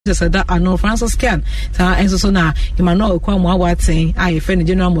just that no Francis can and so na Emmanuel Kwamo Watson I friend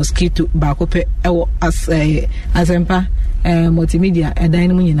General Mosquito Bakope as Asempa multimedia and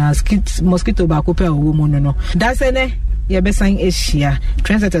then mosquito Bakope or woman no that's ene ye besan Asia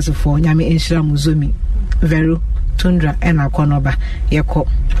translators for Nyame Enshira Muzomi Veru Tundra and Akonoba Yeko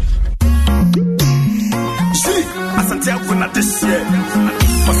see Asante Akuna this year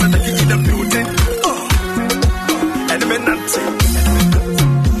was in the building and men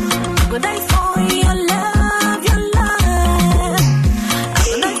good day for your love, your love.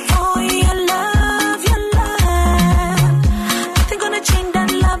 Good day for your love, your love. Nothing gonna change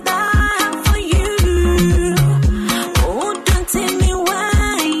that love that I have for you. Oh, don't tell me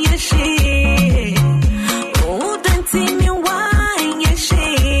why you shade. Oh, don't tell me why you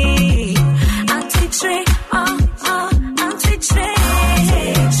shade. I'll teach you, I'll teach you.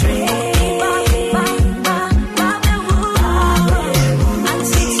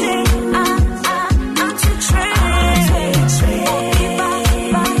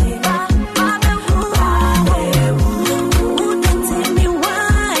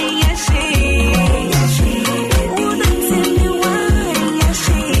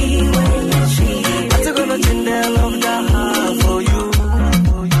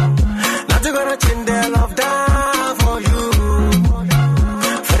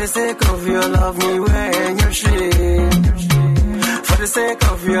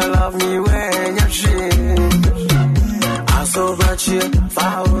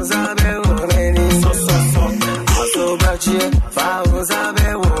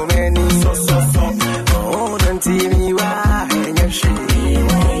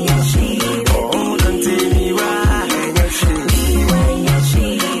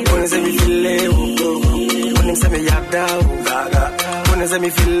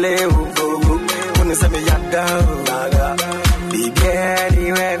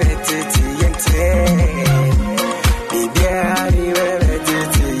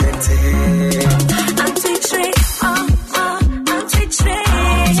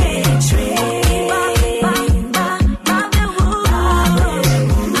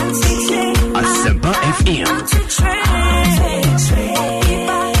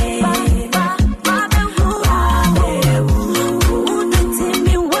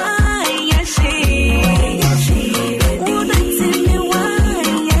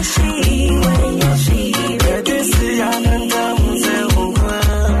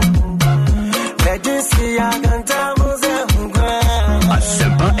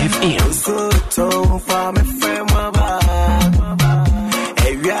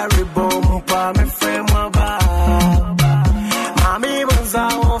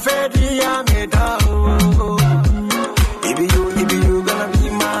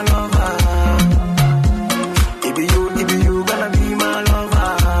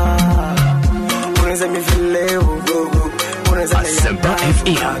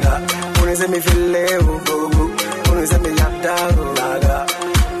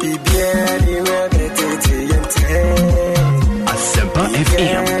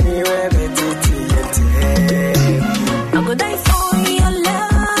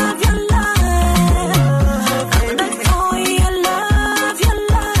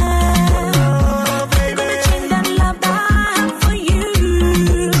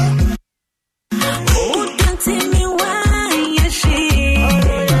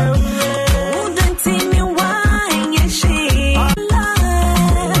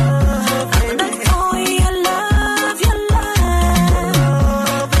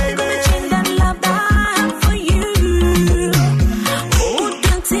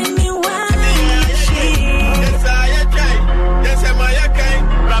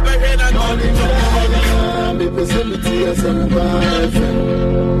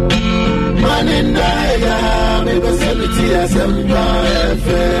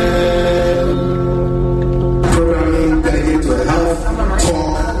 Programming dedicated to health,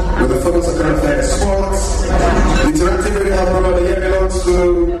 talk, with a focus on current affairs, sports. The interactive radio health program the year belongs to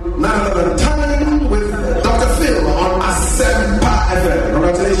none other than Time with Dr. Phil on Asempa FM.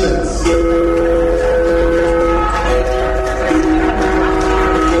 Congratulations.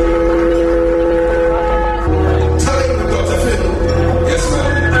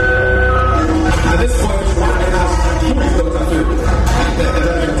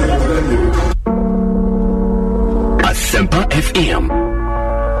 Asempa FM.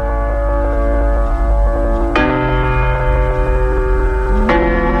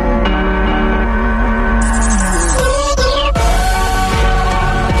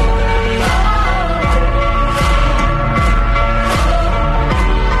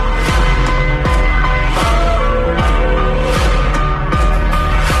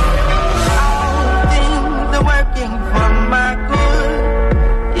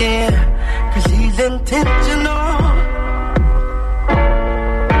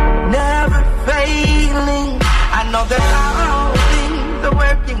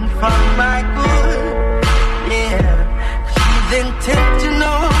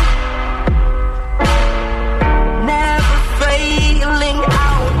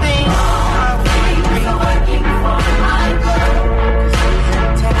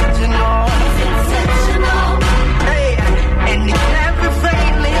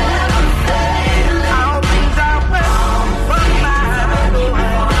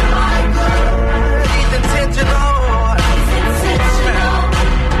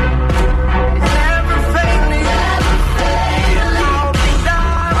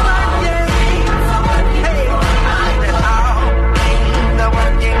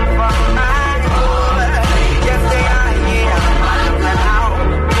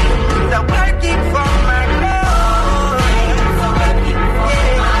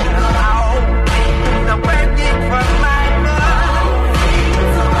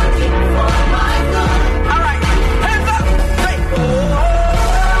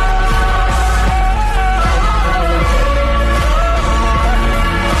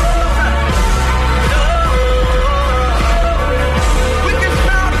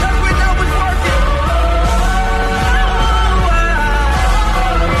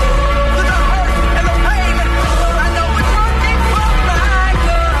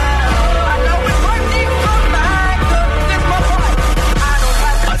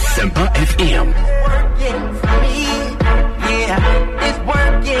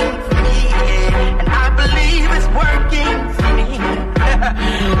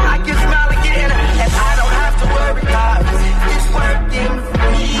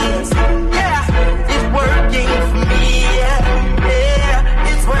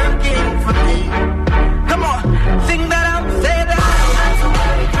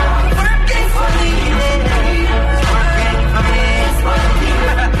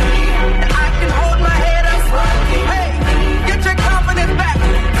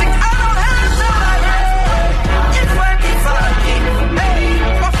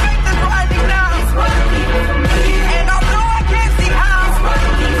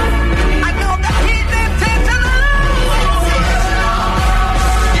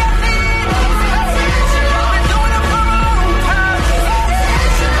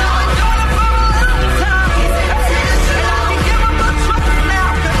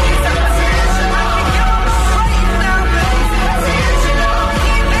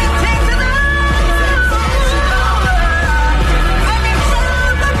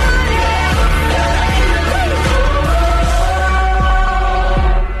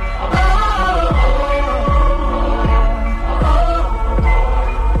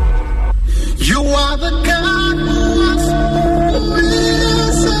 are the God who was, who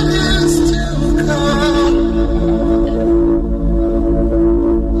is, and is to come.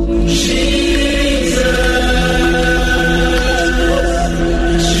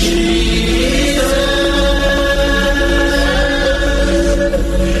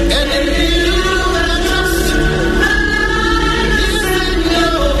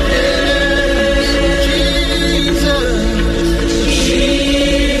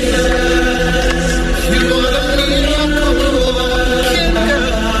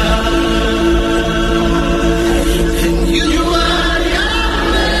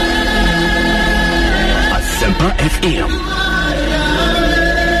 FM.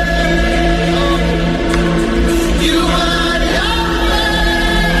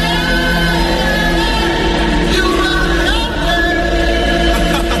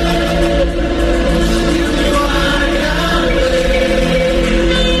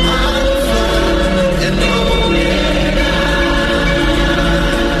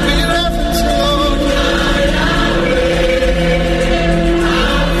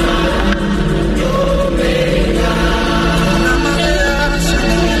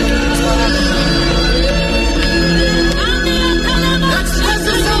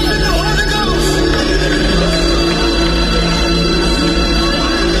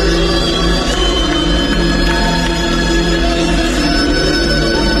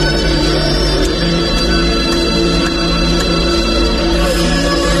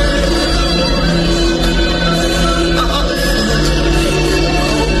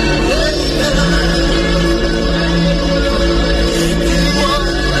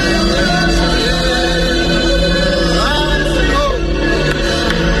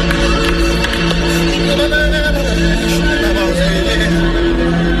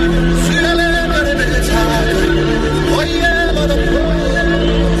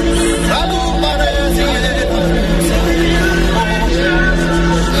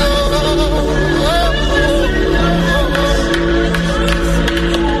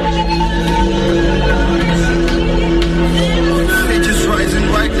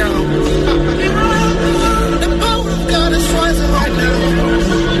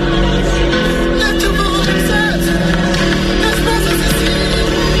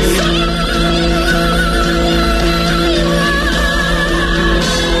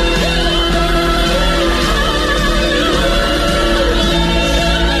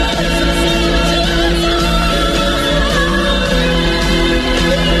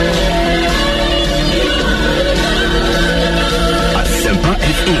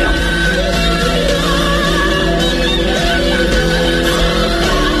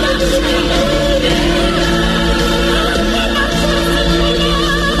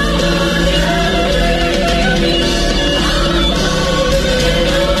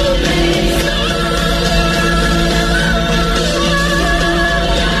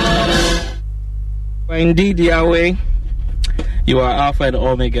 Indeed, Yahweh, you are Alpha and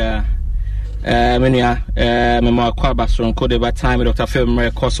Omega. Menia, Memo Kwabastron, Code by time, Dr. Phil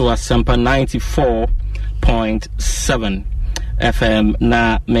Murray, Kosovo Semper 94.7 FM.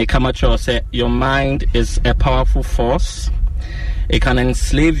 Na me kamacho say your mind is a powerful force. It can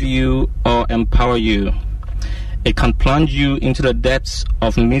enslave you or empower you. It can plunge you into the depths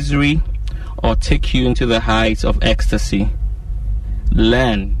of misery or take you into the heights of ecstasy.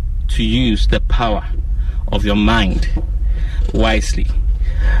 Learn to use the power of your mind wisely.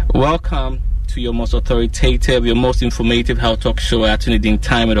 Welcome to your most authoritative, your most informative health talk show at any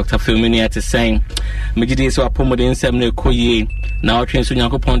time with Dr. Phil Murray to saying Megidi so apomodin semne koye na otwen so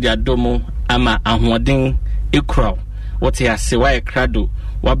nyankopon de adomo ama ahoden ekura what he has say why krado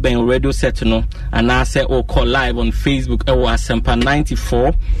what ben radio set no and I say or call live on Facebook or Asempa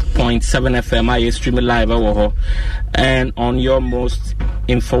 94.7 FM I stream live and on your most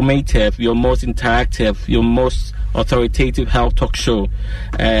informative, your most interactive, your most authoritative health talk show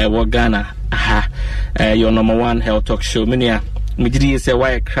Ghana your number one health talk show minia midiri say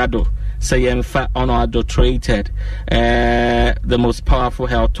why krado say emfa unadulterated the most powerful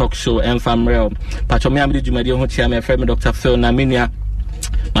health talk show emfa mrel pachomi amidi jumadi ho chia me friend Dr. Phil na minia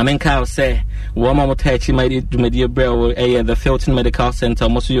Mamenka say woman mo tachi my jumadi brel the Filton Medical Center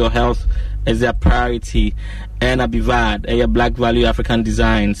most of your health is their priority and Abivad Black Value African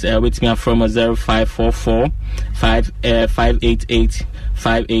Designs with me from 0544 588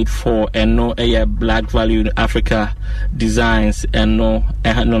 584 and no Black Value Africa Designs and no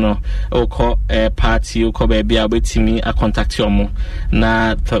call party call baby with me I contact you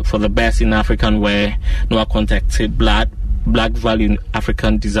na for the best in African wear no I contacted Black Value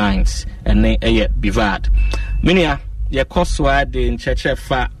African Designs and Bivad Minia ya koswa de ncheche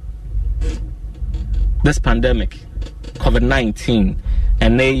fa this pandemic, COVID-19,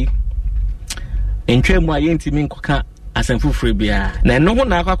 and they in train my intimate coca as a full free beer. Now, no one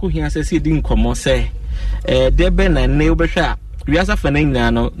now here says he didn't come on say, Deben and neighbor shop. We as a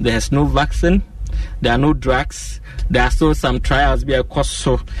phenomenon, there's no vaccine, there are no drugs, there are still some trials be a cost.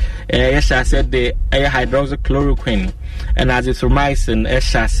 So, yes, I said the hydroxychloroquine and azithromycin, I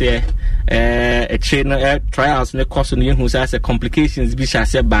say, a chain trials, no cost on you who says complications be shall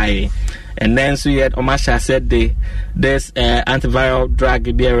say by. And then so yet Omasha said this antiviral drug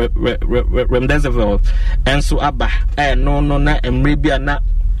be remdesivir and so abba no na maybe na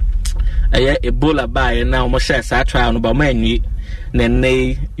Ebola by now Moshe sa trial no ba mani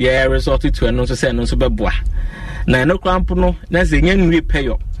ne ye resorted to no so say no so beboa na no cramp no na say nyanwe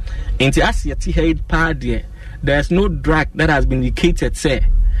payo into asiati head pad there's no drug that has been indicated say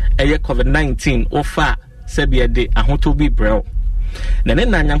COVID-19 or far say de ahoto bi brel na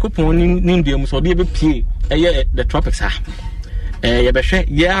nyankopon ni ndiem so de be pie the tropics ha ye be hwe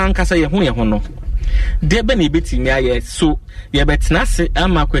ye ankasa ye ho no de be na betimi aye so ye betena se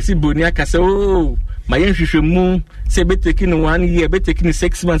ama kwasi boni akasa o ma ye hwehwemu se beteki 1 year beteki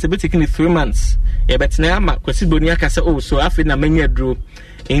 6 months beteki 3 months ye betena ama kwasi boni akasa o so afi na manya duro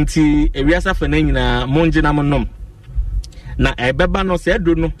enti ewiasa fa na nyina monje na monom na ebeba no se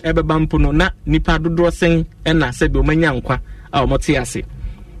edo no ebeba mpo no na nipa dodo sen na se be o manya nkwa a omote ase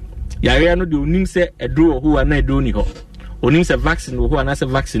yare no de onim se edo ho na edo ni ho onim se vaccine ho na se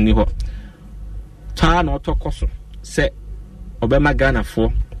vaccine ni ho ta na otokoso se obema Ghana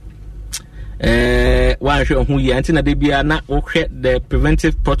fo wa hwe ho yi anti na de bia na o hwe the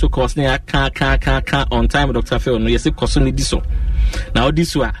preventive protocols na ka on time Dr. Phil no yesi koso ni diso na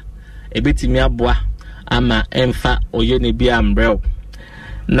odiso a ebetimi aboa ama emfa oye ne bia ambrel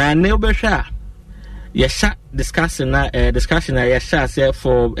na ne obehwa yesha discussion yesha say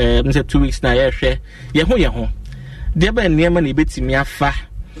for 2 weeks na yehwe ye ho de ba niema na betimi afa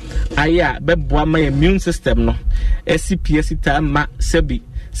aya beboa ma immune system no SCPS ta ma sebi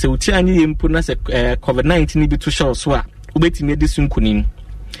se uti anyi yempo na se COVID-19 bi to show so a obetimi de sunkunim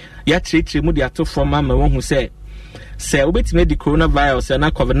ya chire mu de ato forma ma won hu se obetimi de coronavirus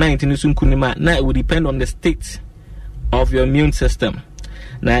na COVID-19 sunkunim na it will depend on the state of your immune system.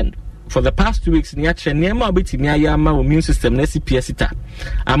 Now for the past 2 weeks, niema obetimi ayama immune system na CPS ta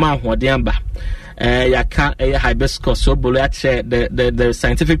ama hodeamba yaka hibiscus so bolo the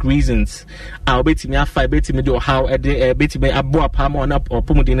scientific reasons obetimi afa betimi do how betimi abo apama on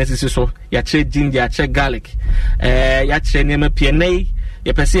opomude nesisi so ya che ginger ya che garlic ya che niema pienei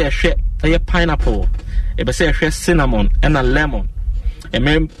ye pese ye hwe pineapple ye pese ye hwe cinnamon and a lemon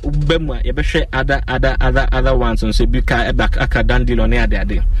emem bemu ye be hwe other ones so bika ebak aka dandelion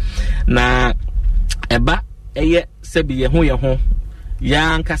ade na eba eye sebi ye ho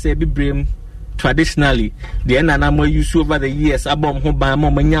ya nkasa bibrem traditionally the nana mo use over the years abom ho ban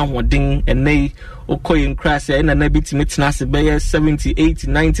mo manya hoden enei okoyin crass na bitimi tenase be 70 80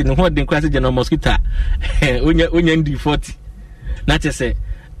 90 no hoden crass general mosquito onya ndi 40 na te say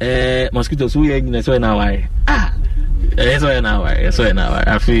mosquitoes we nyina so na why eso na why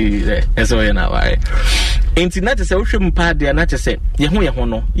afi eso na why enti na te say wo hwem pa de na te say ye ho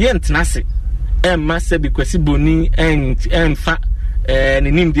no ye ntenase emma se bi kwasi boni emfa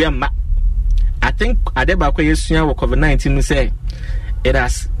ne nimdi emma. I think Adeba Kwesua with COVID-19 say it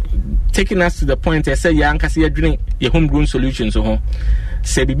has taken us to the point I say ya nkasi adwene your homegrown solutions so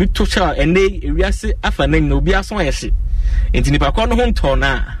say bibi to cha and they wiase afane no bia so ayehye enti nipa ko no ho nto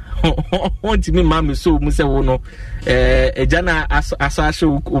na onti mi mama so mu se wo no ejana aso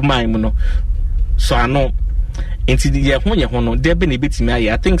ahye uman mu no so ano enti ye ho no de be na betimi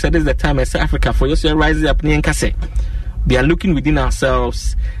aye I think so this is the time as Africa for you rise up ni nkase. We are looking within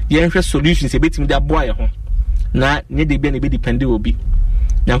ourselves. Yenhwe solutions ebetimi da boa ye ho. Na nye de bia na be depend obi.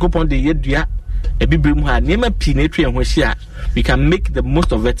 Yankopon de yedua ebibrem ha niema pi na etwe ho hia. We can make the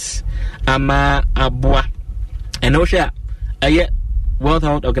most of it. Ama aboa. And no share World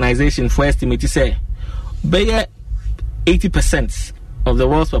Health Organization for estimate say be 80% of the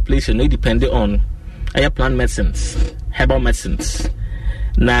world's population they depend on plant medicines, herbal medicines.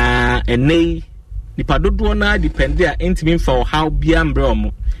 Na enei nipa dodo na depend there intimi for how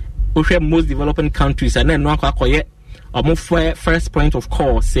biambrem ohwe most developing countries and then no akoye omo first point of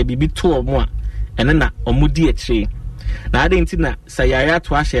call say bibi to omo a ene na omo di eche na adenti na sayaya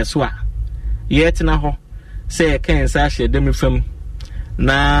to ahye so a yet na ho say ken sa ahye dem fam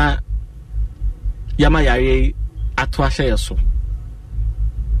na yama yare ato ahye so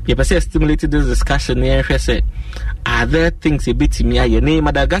ye pese stimulated this discussion here say are there things a bit me aye na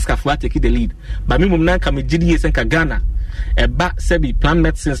Madagascar for take the lead but me mum na ka me gidi yesen ka Ghana eba sebi plant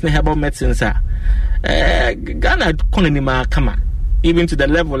medicines na herbal medicines Ghana kononima kama even to the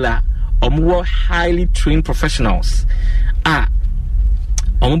level that more highly trained professionals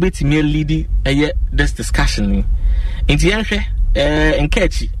bit me lead this discussion into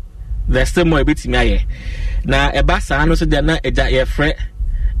enkechi there's still more bit me na ebasa no so there na eja ye frɛ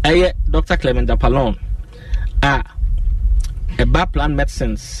Dr. Clement Apalon eba plant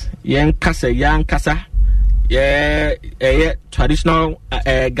medicines yen kasa traditional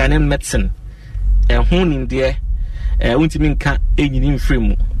Ghanaian medicine in there untimi nka enyini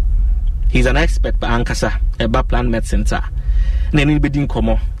mfremu. He's an expert but ankasa eba plant medicine ta na ni bedi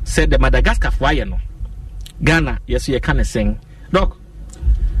nkomo said the Madagascar for no Ghana yes you can sing doc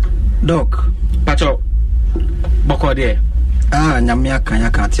pacho boko there nyamia kan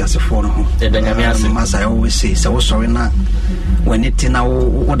ati asefo no ho as I always say so sorry na when it na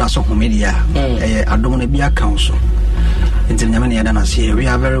wo da so homedia adom na bia kan so nti nyame na yada na say we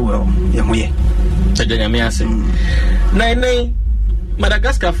are very well ye hoye nyamia se nai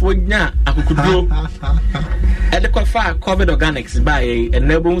Madagascar for nya akukudro at the COVID organics by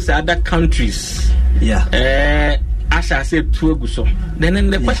enables other countries I shall say two guso then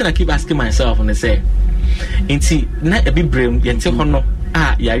the question I keep asking myself and they say inti na ebi brem yente hono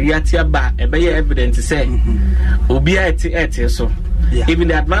yariatia ba ebeye evidence say obi eti so even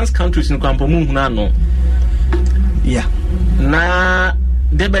the advanced countries in kwampomu huna no na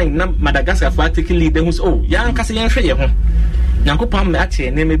deben na Madagascar for particularly them who oh ya nkase yen hwe ye ho nyankopam me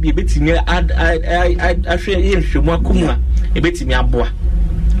ache na me bi betimi ahwe yen hwemu akomu a ebetimi aboa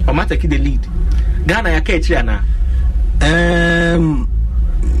o mataki the lead Ghana ya ka echi ana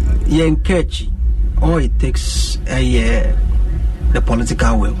yen catch all it takes the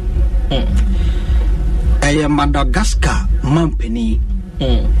political will Madagascar mampeni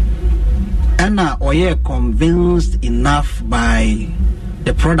and are convinced enough by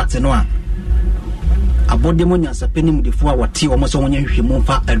the product about the money as a penny before what tea almost on your human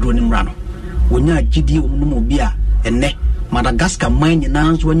adronim rano when you are GD Mubia and ne Madagascar mine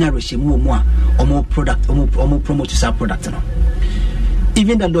announced when you receive more product or more promote your product.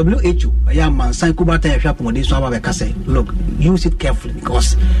 Even the WHO, man, sign Kubata shop on this one. Say, look, use it carefully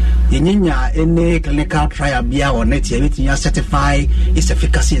because in any clinical trial, beer or net, everything you certify its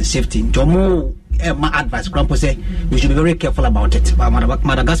efficacy and safety. Jomo, my advice, Grandpa say, we should be very careful about it. But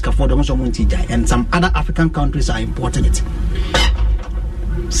Madagascar for the most and some other African countries are importing it.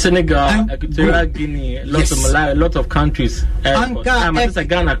 Senegal, Equatorial Guinea, lots of Malawi, a lot of countries.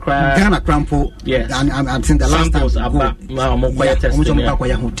 Ghana Crampo. Yes. I'm saying the last time.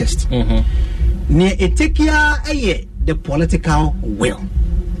 Test. Near Etekia, the political will.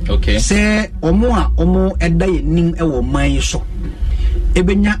 Okay. Say, Omo, Eday, Ning, Ewo, my so.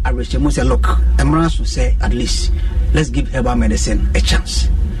 Ebenya, Arishemo say, look, Emrasu say, at least, let's give herbal medicine a chance.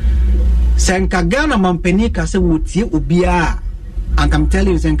 Senka Ghana Mampenika say, would you ubia? And I'm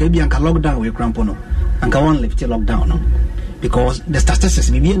telling you, Zenkabi and lockdown with Crampono, and can one lift lockdown no? Because the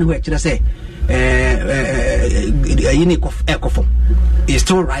statistics, maybe who actually say a unique of ecofom is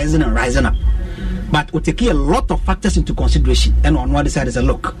still rising and rising up. But we take a lot of factors into consideration, and on one side is a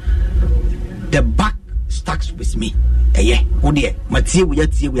look, the back stacks with me. Oh dear, we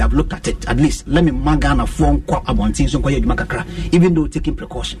have looked at it. At least let me magana phone call about things even though taking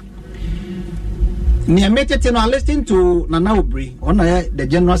precaution. I listened to Nana Obri, the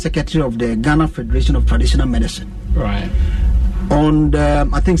General Secretary of the Ghana Federation of Traditional Medicine. Right. On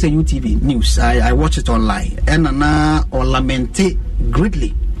I think it's a UTV news. I watched it online. And Nana lamented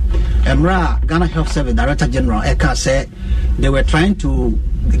greatly. Emra, Ghana Health Service Director General Eka said they were trying to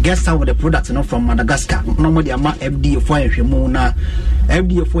get some of the products from Madagascar. Normally, FDA for Shimona,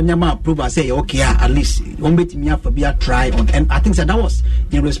 FDA for Nyama approval say okay, at least one bit me for be a try on. And I think that was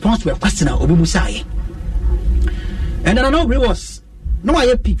in response to a question of Obibusai. And then I know it was no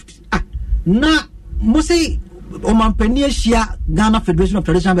I picked. Na Mose Oman Penishia Ghana Federation of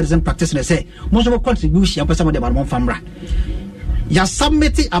Traditional Medicine Practitioners say most of our contribution for some of them are famra. You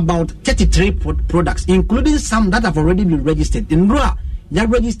submitted about 33 products, including some that have already been registered. In Rua, you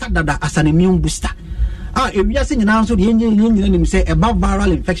registered that as an immune booster. If we are saying now, so the engine say about viral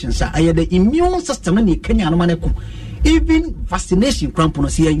infections, the immune system in Kenya and even vaccination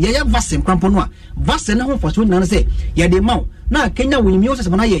cramponos here, vaccine cramponoa, vaccine home for soon say, the mouth. Now Kenya will immune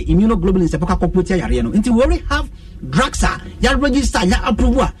system immunoglobulins the until we already have drugs, you register, you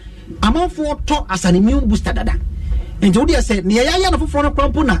approve. Amount for talk as an immune booster. And Jodia said, near Yana for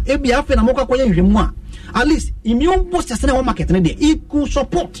Crampona, ABF and Amoka Koya, at least immune boosters in our market and equal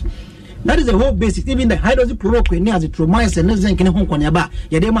support. That is the whole basis. Even the hydroxychloroquine, azithromycin, and zinc in Hong Kong,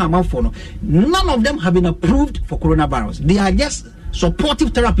 Yadema Amalfono. None of them have been approved for coronavirus. They are just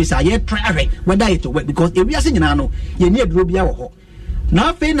supportive therapies are yet try whether it will work because if we are saying no you need drobia wo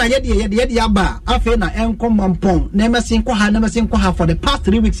na afi na ye aba afi na enkom mampon na mesin kwa ha for the past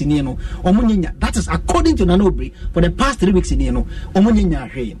 3 weeks in no omunyanya. That is according to Nanobri. For the past 3 weeks in no omunyanya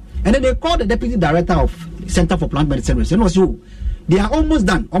hwe. And then they called the deputy director of Center for Plant Medicine Research. Was you they are almost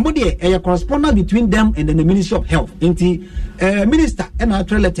done. Omode a correspondence between them and then the Ministry of Health. Inti minister and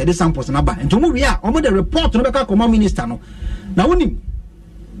actually let the samples na ba. Nto mu we are omode report no be ka command minister no. Now unim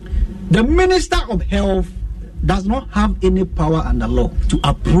the Minister of Health does not have any power under law to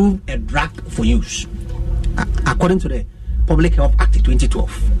approve a drug for use. According to the Public Health Act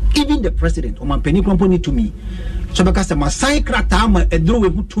 2012. Even the president, Omampeni Company to me. So because my cycratama a draw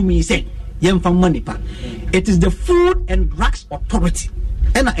to me say, Yemfa money pa. It is the Food and Drugs Authority.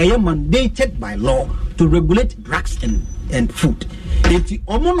 And I am mandated by law to regulate drugs and food. It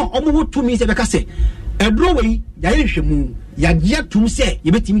omo to me say because a draw way, Yayishemu, Yagia to say,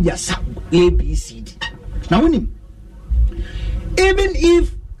 you bet me ABCD. Now, even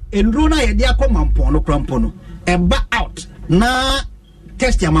if Enrona Yadia come mampono crampono and back out na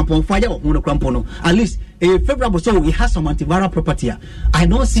test your mampon fire or mono crampono, at least a favorable so we have some antiviral property here. I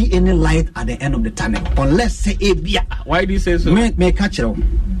don't see any light at the end of the tunnel unless say a beer. Why do you say so? May catch it.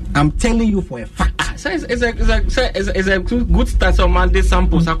 I'm telling you for a fact. So it's a good start on Monday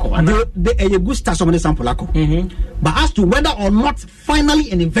samples. A good start on the sample. But as to whether or not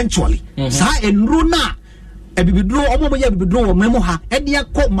finally and eventually, sa Enrona. Ebibidro omoboye ebibidro memo ha edia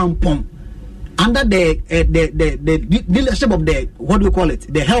ko mampom under the leadership of the what do we call it,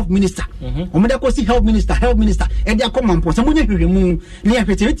 the health minister. Omeda ko see health minister edia ko mampom se munye hwehwemu ne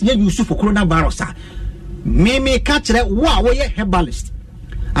afete tie use for coronavirus me catch re wa wo ye herbalist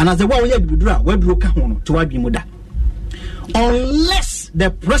and as the wa wo ye ebibidro we dro ka ho no to wadwi muda unless the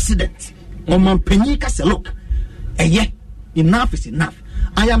president omampanyi ka se look enough is enough.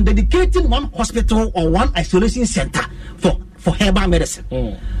 I am dedicating one hospital or one isolation center for herbal medicine.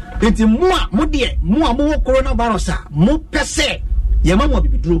 Enti mo coronavirus mo pese ye ma mo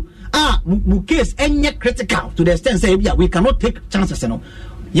bibidru mu case enye critical to the extent say we cannot take chances no.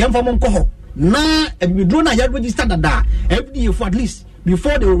 Ye mfa mo nko ho na bibidru na ya register that FDA for at least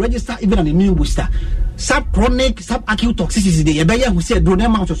before they will register even an immune booster. Subchronic, subacute toxicity, the Ebaya who said, drone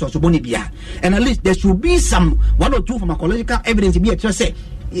amounts of Sobonibia. And at least there should be some 1 or 2 pharmacological evidence to be able to say,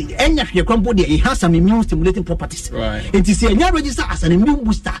 it has some immune stimulating properties. Right. It is a register as an immune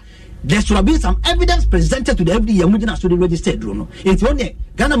booster. There should have been some evidence presented to the FDA and we didn't actually register drone. It's only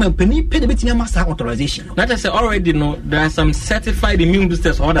Ghana penny paid a bit master authorization. That I say already know there are some certified immune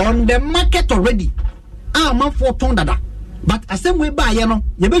boosters on the market already. Man for that. But as same way by you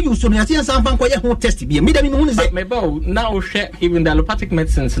be use so na say san fan koye ho test bi me da me hu say me ba now share even the allopathic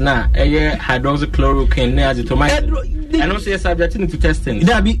medicines na hydroxychloroquine na azithromycin and also subject to testing.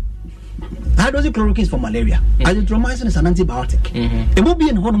 There be hydroxychloroquine is for malaria. Azithromycin is an antibiotic. It will be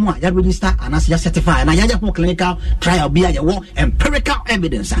in one more ya register and as ya certify and ya ho clinical trial be ya wo empirical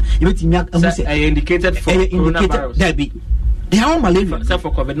evidence. You bet me say indicated for coronavirus. There be they are all malaria except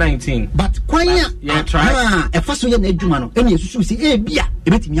for COVID-19. But kwanya try e fa so ye na adwuma no ene susu si e bia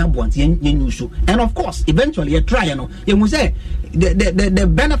e betimi aboante ye nyusu. And of course eventually you try no you must say the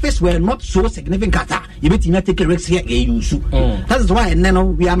benefits were not so significant. You betimi take a risk here e use. That is why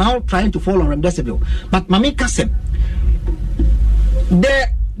we are now trying to follow on remdesivir. But mami kasem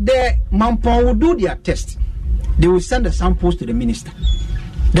the Mampon will do their test. They will send the samples to the minister.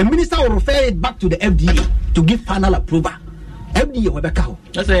 The minister will refer it back to the FDA to give final approval. FDA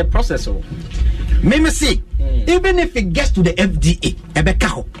that's a process. Maybe see, even if it gets to the FDA,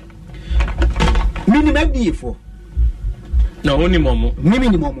 minimum FDA for no only momo.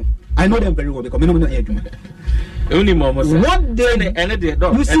 Minimum. I know them very well because minimum not here. Only momo. What they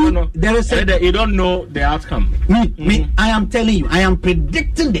you see, there is you don't know the outcome. Me, I am telling you, I am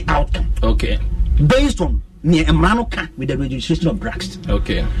predicting the outcome. Okay. Based on with the registration of drugs.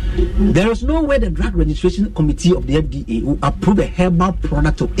 Okay. There is no way the drug registration committee of the FDA will approve a herbal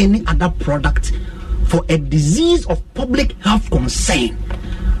product or any other product for a disease of public health concern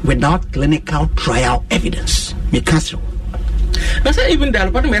without clinical trial evidence. That's even the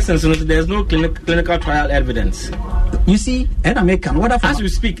allopathic medicine. There's no clinical trial evidence. You see, as we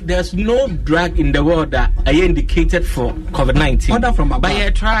speak, there's no drug in the world that are indicated for COVID-19. Order from above.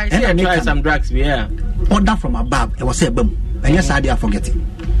 But try some drugs. Yeah. Order from above. It was a boom. And yes, I forget it.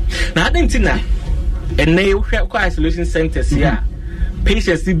 Now I think and they have isolation centers here.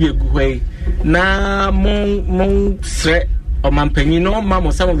 Patients be a good way. Now, mon threat or man,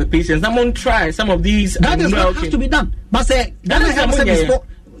 some of the patients. I'm going to try some of these. That is what has to be done. But say that is before.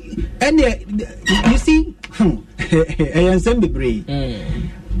 And you see, ensem bebre.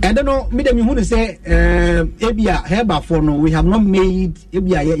 I don't know, me dem who say ebia herba for no, we have not made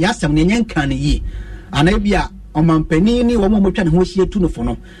ebia yasam nyen kan yi. And ebia omampani ni wo mo twa ne ho hie tu no for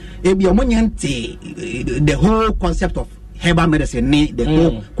no. Ebia mo nyente the whole concept of herbal medicine the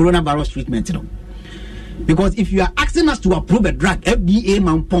whole coronavirus treatment, you know. Because if you are asking us to approve a drug, FDA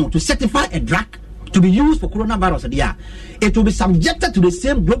Mampong, to certify a drug to be used for coronavirus, it will be subjected to the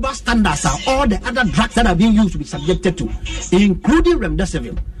same global standards as all the other drugs that are being used to be subjected to, including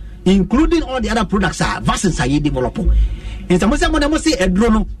remdesivir, including all the other products vaccines are developing. In some way, when I say a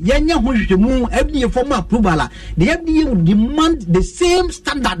drone, FDA formal approval, the FDA will demand the same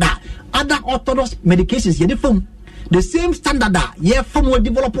standard that other orthodox medications the same standard that from will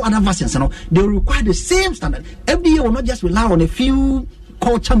develop other vaccines, they require the same standard. FDA will not just rely on a few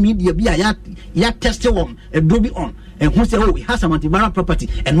culture media be a tested on a doby on and who say, oh, it has some antiviral property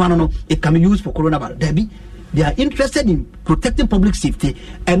and it can be used for coronavirus. They are interested in protecting public safety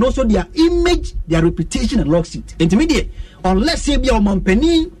and also their image, their reputation and lawsuit. Intermediate, unless say be a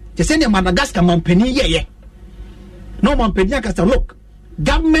Mampeni, they send a Madagascar Mampeni, no Mampeni can say, look,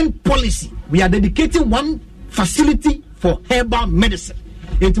 government policy, we are dedicating one facility for herbal medicine.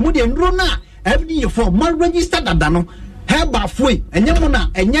 Intermediate, Rona, FDA for more registered than herbal free, and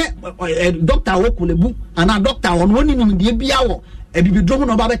Yamona, and Dr. Okulebu, and a doctor on one in the Biao. A baby drone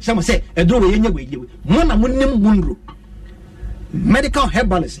about it, some say, a drone anyway. Mona Munim Mundru. Medical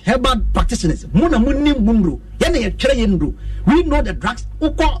herbalists, herbal practitioners, Mona Munim Mundru, Yana Trayendru. We know the drugs,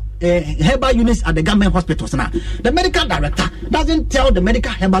 herbal units at the government hospitals now. The medical director doesn't tell the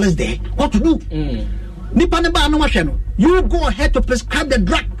medical herbalists there what to do. You go ahead to prescribe the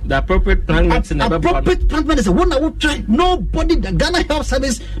drug. The appropriate plant medicine. Appropriate plant medicine. One I would try. Nobody, the Ghana Health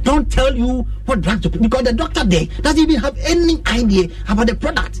Service don't tell you what drug to put because the doctor there doesn't even have any idea about the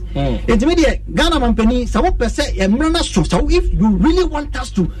product. Intermediate Ghana Mampeni, so what per se, so if you really want us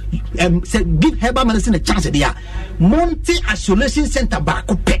to give herbal medicine a chance, there, Monte Isolation Center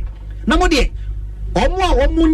back up. Now,